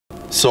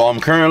So I'm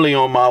currently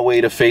on my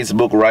way to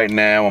Facebook right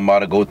now. I'm about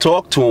to go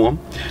talk to them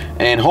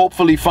and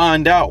hopefully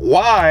find out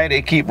why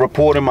they keep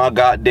reporting my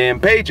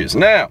goddamn pages.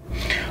 Now,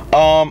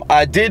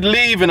 I did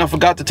leave and I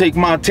forgot to take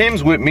my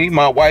Timbs with me,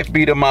 my wife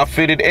beater, my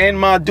fitted, and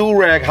my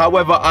do-rag.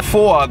 However,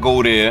 before I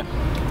go there,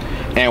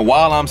 and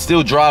while I'm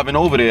still driving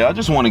over there, I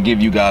just want to give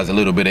you guys a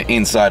little bit of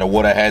insight of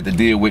what I had to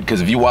deal with,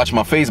 because if you watch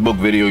my Facebook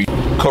video,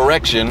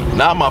 correction,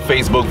 not my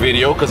Facebook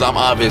video, because I'm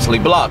obviously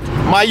blocked,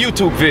 my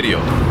YouTube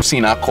video.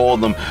 Seen, I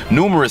called them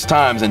numerous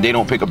times and they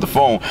don't pick up the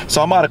phone,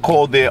 so I'm about to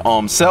call their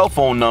cell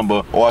phone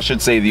number, or I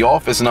should say the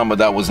office number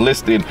that was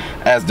listed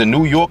as the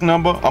New York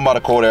number. I'm about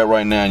to call that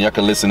right now and y'all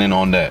can listen in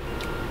on that.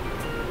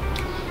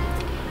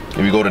 If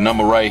you go to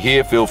number right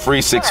here, feel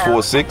free,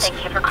 646.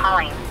 Thank you for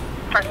calling.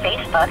 For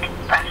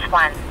Facebook, press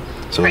 1.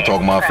 So we're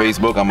talking about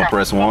Facebook, I'm gonna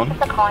press 1.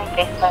 Thank you for calling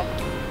Facebook.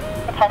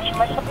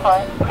 Customer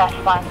support, press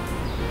 1.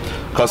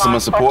 Customer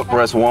support,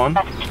 press 1.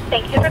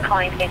 Thank you for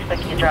calling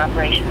Facebook User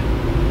Operations.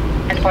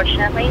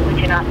 Unfortunately, we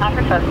do not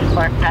offer phone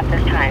support at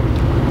this time.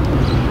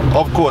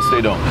 Of course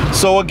they don't.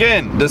 So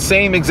again, the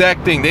same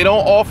exact thing. They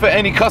don't offer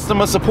any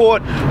customer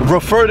support.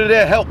 Refer to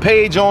their help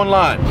page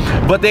online.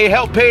 But their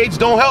help page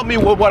don't help me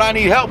with what I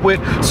need help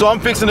with. So I'm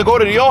fixing to go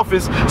to the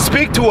office,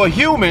 speak to a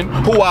human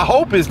who I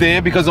hope is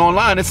there, because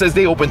online it says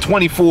they open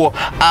 24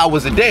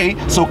 hours a day.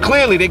 So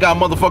clearly they got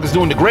motherfuckers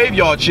doing the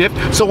graveyard shift.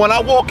 So when I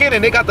walk in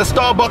and they got the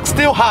Starbucks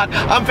still hot,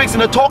 I'm fixing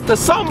to talk to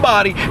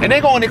somebody and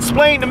they're gonna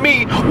explain to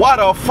me why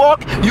the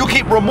fuck you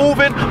keep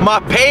removing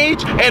my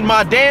page and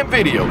my damn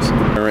videos.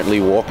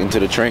 Currently walking to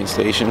the train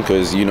station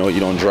because you know you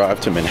don't drive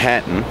to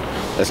Manhattan.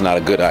 That's not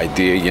a good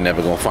idea. You're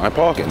never gonna find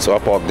parking. So I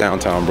park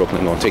downtown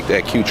Brooklyn, gonna take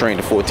that Q train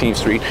to 14th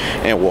Street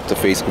and walk to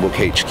Facebook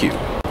HQ.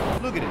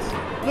 Look at this.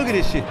 Look at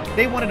this shit.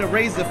 They wanted to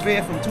raise the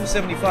fare from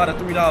 $2.75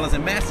 to $3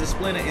 and Master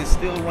Splinter is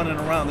still running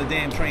around the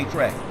damn train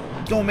tracks.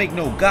 Don't make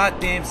no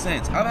goddamn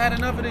sense. I've had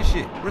enough of this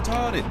shit.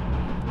 Retarded.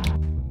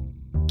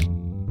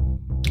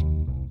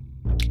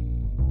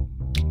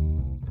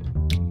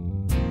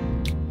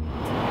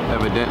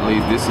 Evidently,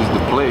 this is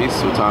the place,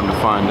 so time to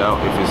find out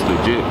if it's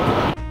legit.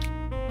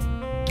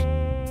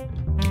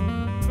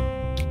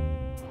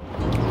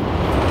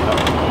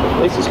 The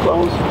place is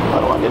closed. How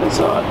do I get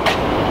inside?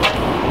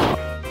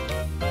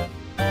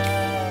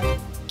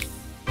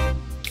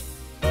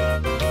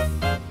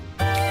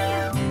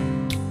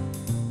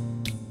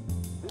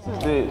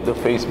 The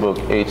Facebook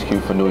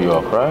HQ for New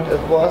York, right? Yes,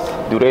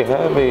 boss. Do they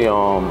have a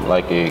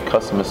like a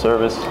customer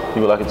service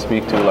people I can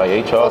speak to, like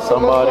HR,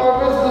 somebody?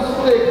 Customer service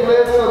will take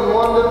place on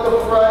Monday to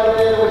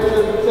Friday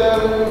between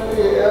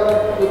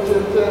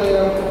 10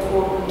 a.m. to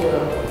 4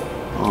 p.m.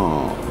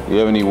 Oh, you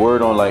have any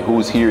word on like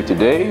who's here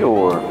today,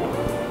 or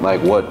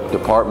like what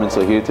departments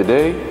are here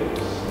today?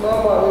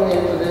 Nobody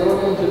here today,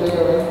 only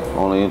engineering.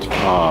 Only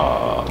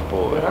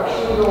boy. We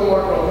actually don't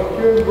work on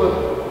weekends, but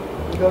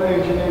we got an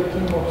engineer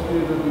team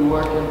upstairs that be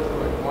working to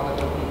like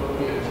monitor people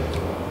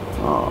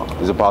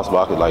pages. Is it possible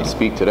I could like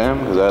speak to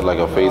them? Is that like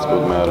a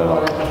Facebook matter?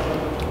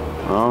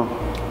 Oh,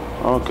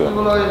 okay.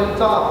 People don't even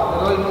talk.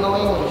 They don't even know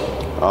English.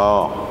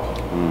 Oh,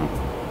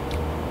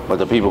 But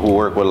the people who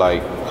work with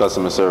like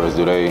customer service,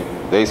 do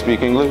they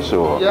speak English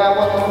or?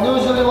 Yeah,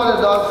 usually what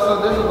it does,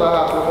 so this is what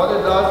happens. What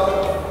it does,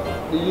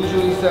 they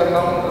usually send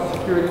them a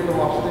security from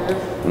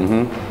upstairs.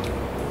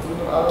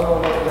 I don't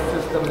know what the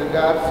system they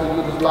got, so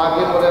you just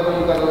log in, whatever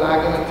you gotta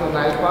log in into an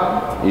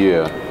iPad.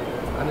 Yeah.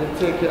 And they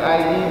take your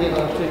ID, they're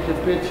gonna take your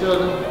picture,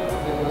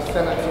 they're gonna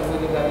send it to me,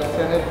 they gotta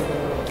send it, and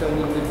they're gonna tell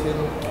you within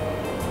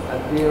a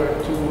day or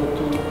two.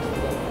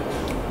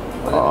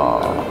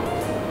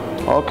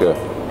 Okay.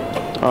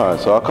 All right,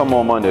 so I'll come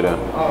on Monday then.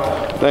 All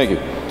right. Thank you.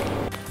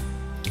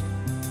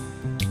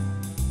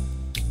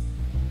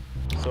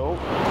 So,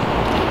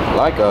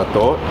 like I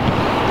thought,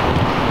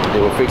 they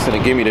were fixing to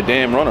give me the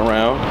damn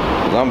runaround.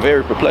 I'm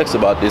very perplexed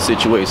about this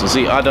situation.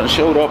 See, I done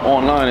showed up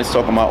online, it's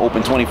talking about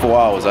open 24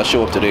 hours. I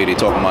show up today, they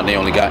talking about they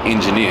only got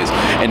engineers,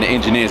 and the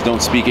engineers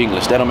don't speak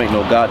English. That don't make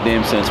no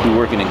goddamn sense. We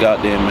working in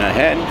goddamn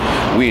Manhattan,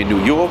 we in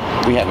New York,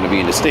 we happen to be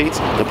in the States.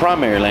 The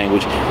primary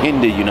language in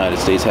the United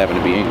States happen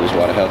to be English.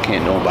 Why the hell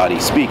can't nobody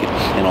speak it?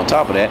 And on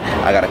top of that,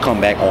 I gotta come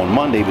back on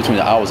Monday between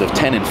the hours of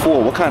 10 and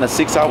 4. What kind of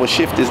 6-hour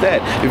shift is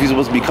that if you're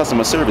supposed to be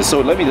customer service?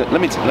 So let me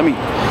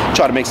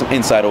try to make some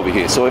insight over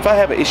here. So if I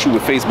have an issue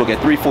with Facebook at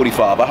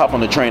 3:45, I hop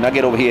on the train, I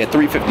get over here at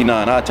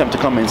 3:59, I attempt to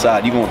come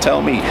inside, you gonna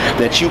tell me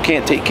that you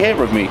can't take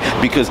care of me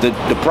because the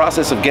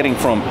process of getting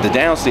from the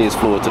downstairs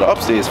floor to the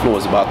upstairs floor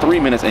is about 3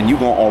 minutes and you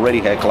gonna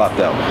already had clocked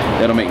out.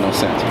 That don't make no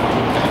sense.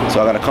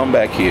 So I gotta come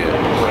back here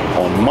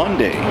on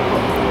Monday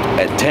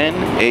at 10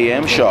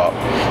 a.m. sharp,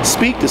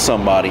 speak to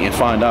somebody and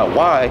find out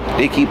why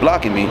they keep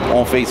blocking me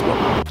on Facebook.